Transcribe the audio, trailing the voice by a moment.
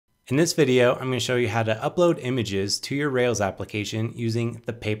In this video, I'm going to show you how to upload images to your Rails application using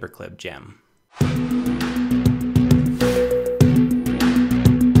the Paperclip Gem.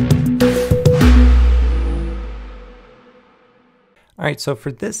 Alright, so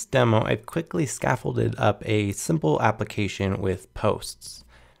for this demo, I've quickly scaffolded up a simple application with posts.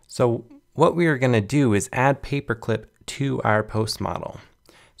 So what we are going to do is add Paperclip to our post model.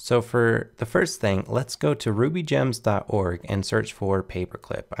 So for the first thing, let's go to rubygems.org and search for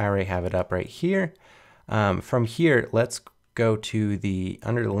Paperclip. I already have it up right here. From here, let's go to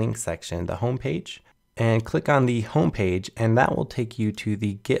under the link section, the home page, and click on the home page, and that will take you to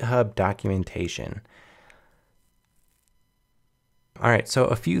the GitHub documentation. All right, so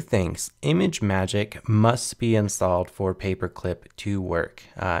a few things. ImageMagic must be installed for Paperclip to work.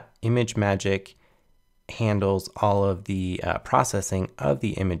 ImageMagic handles all of the processing of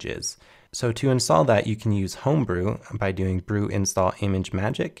the images. So to install that, you can use Homebrew by doing brew install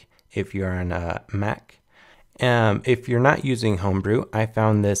ImageMagic if you're on a Mac. If you're not using Homebrew, I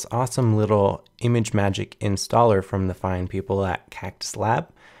found this awesome little ImageMagic installer from the fine people at Cactus Lab.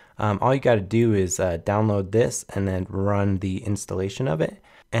 All you got to do is download this and then run the installation of it.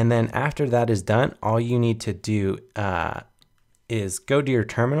 And then after that is done, all you need to do is go to your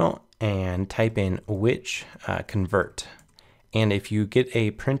terminal and type in which convert. And if you get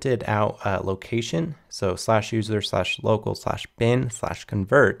a printed out location, so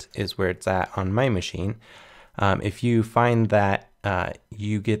 /user/local/bin/convert is where it's at on my machine. If you find that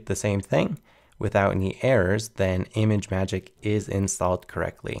you get the same thing without any errors, then ImageMagic is installed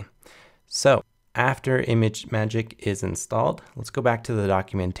correctly. So after ImageMagic is installed, let's go back to the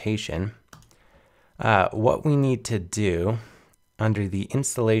documentation. What we need to do under the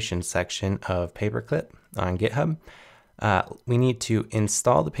installation section of Paperclip on GitHub, we need to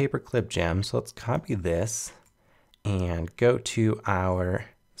install the Paperclip Gem. So let's copy this and go to our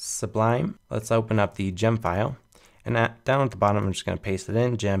Sublime. Let's open up the gem file. And down at the bottom, I'm just going to paste it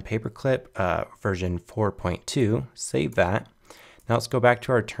in, gem Paperclip version 4.2, save that. Now let's go back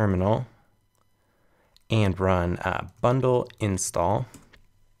to our terminal and run bundle install.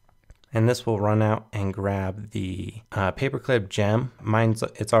 And this will run out and grab the Paperclip Gem.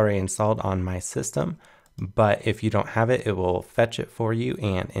 It's already installed on my system, but if you don't have it, it will fetch it for you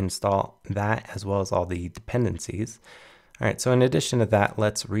and install that as well as all the dependencies. All right, so in addition to that,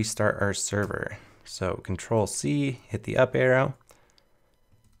 let's restart our server. So Control C, hit the up arrow.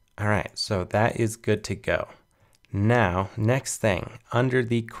 All right, so that is good to go. Now, next thing, under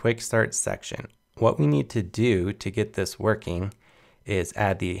the quick start section, what we need to do to get this working is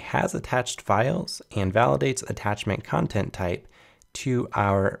add the has attached files and validates attachment content type to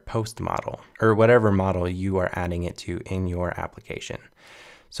our post model, or whatever model you are adding it to in your application.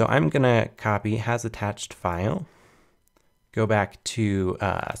 So I'm gonna copy has attached file, go back to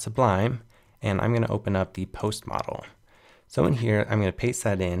Sublime, and I'm going to open up the post model. So in here, I'm going to paste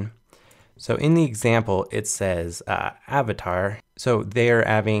that in. So in the example, it says avatar. So they're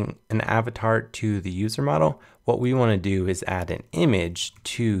adding an avatar to the user model. What we want to do is add an image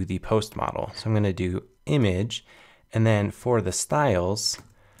to the post model. So I'm going to do image. And then for the styles,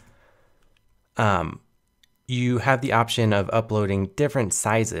 you have the option of uploading different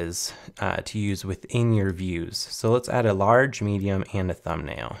sizes to use within your views. So let's add a large, medium, and a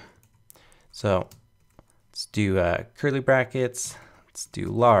thumbnail. So let's do curly brackets, let's do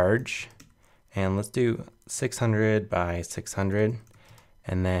large, and let's do 600 by 600,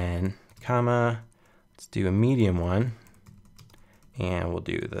 and then comma, let's do a medium one, and we'll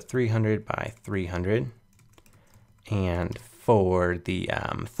do the 300 by 300. And for the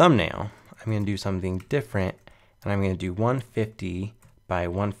thumbnail, I'm going to do something different, and I'm going to do 150 by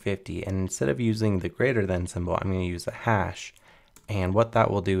 150, and instead of using the greater than symbol, I'm going to use a hash. And what that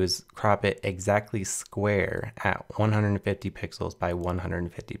will do is crop it exactly square at 150 pixels by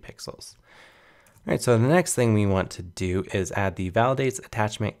 150 pixels. All right, so the next thing we want to do is add the validates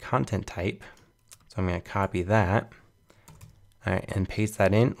attachment content type. So I'm going to copy that, all right, and paste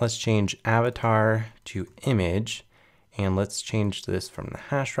that in. Let's change avatar to image, and let's change this from the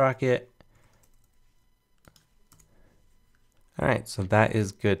hash rocket. All right, so that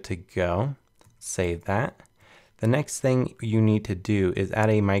is good to go. Save that. The next thing you need to do is add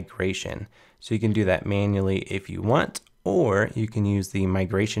a migration. So you can do that manually if you want, or you can use the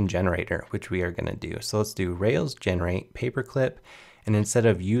migration generator, which we are going to do. So let's do Rails generate Paperclip, and instead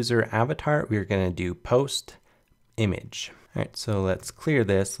of user avatar, we're going to do post image. All right, so let's clear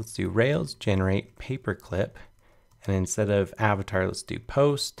this. Let's do Rails generate Paperclip, and instead of avatar, let's do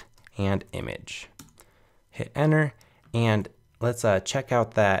post and image. Hit enter, and let's check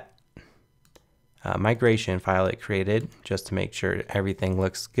out that migration file it created just to make sure everything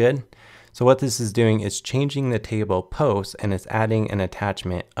looks good. So what this is doing is changing the table post, and it's adding an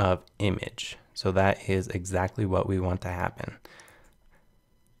attachment of image. So that is exactly what we want to happen.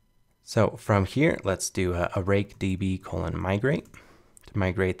 So from here, let's do a rake db:migrate to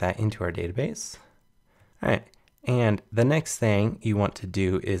migrate that into our database. All right. And the next thing you want to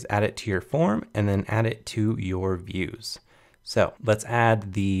do is add it to your form and then add it to your views. So let's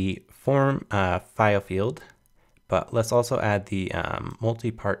add the form file field, but let's also add the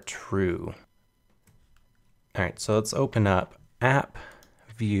multi-part true. All right, so let's open up app,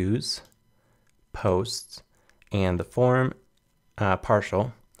 views, posts, and the form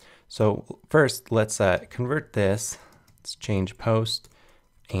partial. So first, let's convert this. Let's change post,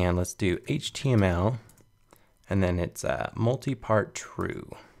 and let's do HTML. And then it's multi-part true.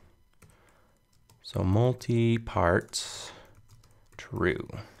 So multi-part true.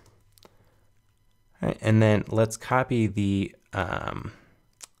 All right, and then let's copy the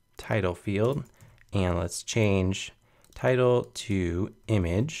title field, and let's change title to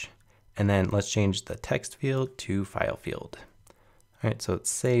image, and then let's change the text field to file field. All right, so let's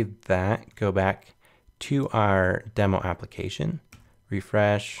save that, go back to our demo application,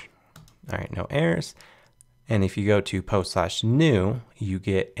 refresh. All right, no errors. And if you go to post/new, you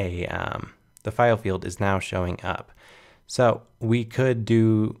get a, the file field is now showing up. So we could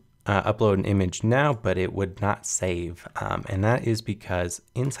do upload an image now, but it would not save. And that is because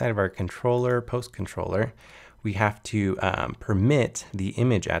inside of our controller, post controller, we have to permit the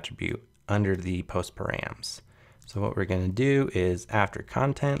image attribute under the post params. So what we're going to do is after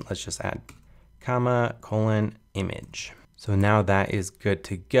content, let's just add comma, colon, image. So now that is good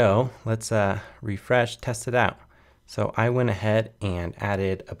to go. Let's refresh, test it out. So I went ahead and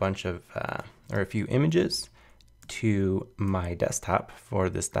added a bunch of, or a few images to my desktop for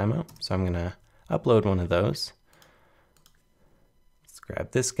this demo. So I'm gonna upload one of those. Let's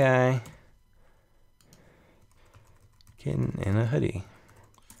grab this guy, kitten in a hoodie.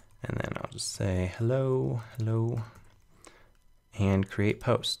 And then I'll just say hello, hello, and create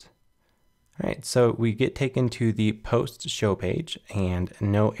post. All right, so we get taken to the post show page and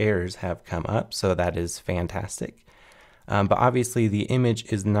no errors have come up, so that is fantastic. But obviously the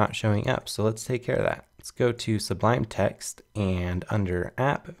image is not showing up, so let's take care of that. Let's go to Sublime Text, and under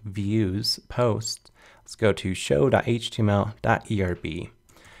app, views, post, let's go to show.html.erb,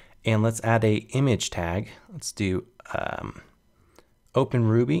 and let's add a image tag. Let's do open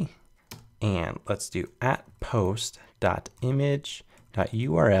Ruby, and let's do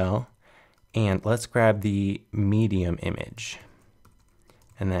 @post.image.url. And let's grab the medium image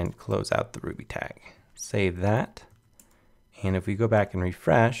and then close out the Ruby tag. Save that. And if we go back and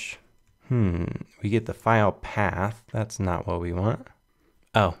refresh, we get the file path. That's not what we want.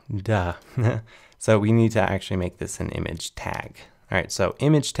 Oh, duh. So we need to actually make this an image tag. All right, so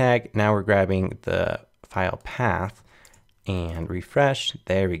image tag, now we're grabbing the file path and refresh.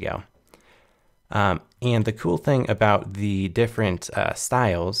 There we go. And the cool thing about the different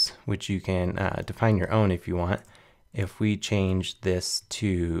styles, which you can define your own if you want, if we change this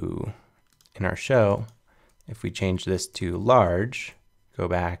to, in our show, if we change this to large, go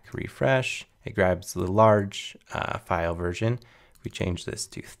back, refresh, it grabs the large file version. If we change this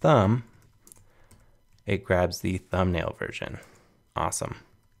to thumb, it grabs the thumbnail version. Awesome.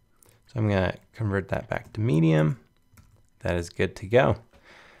 So I'm going to convert that back to medium. That is good to go.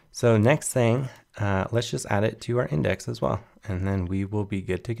 So next thing, let's just add it to our index as well, and then we will be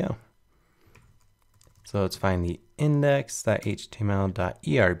good to go. So let's find the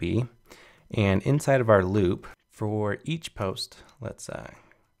index.html.erb, and inside of our loop for each post, let's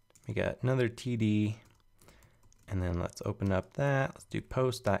we got another TD, and then let's open up that. Let's do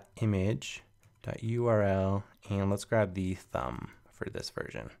post.image.url, and let's grab the thumb for this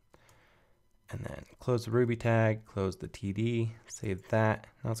version. And then close the Ruby tag, close the TD, save that.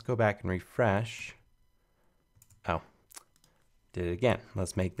 Now let's go back and refresh. Oh, did it again.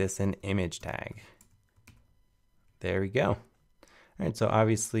 Let's make this an image tag. There we go. All right, so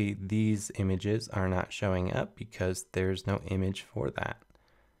obviously these images are not showing up because there's no image for that.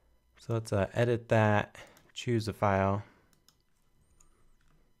 So let's edit that, choose a file,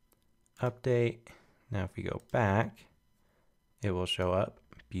 update. Now if we go back, it will show up.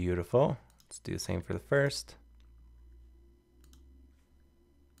 Beautiful. Let's do the same for the first.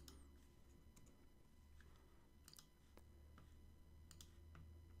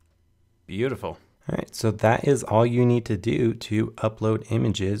 Beautiful. All right, so that is all you need to do to upload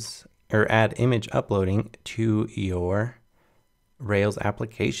images or add image uploading to your Rails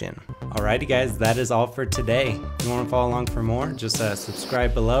application. Alrighty guys, that is all for today. If you want to follow along for more, just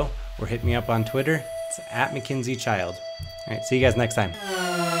subscribe below or hit me up on Twitter. It's @McKinseyChild. All right, see you guys next time.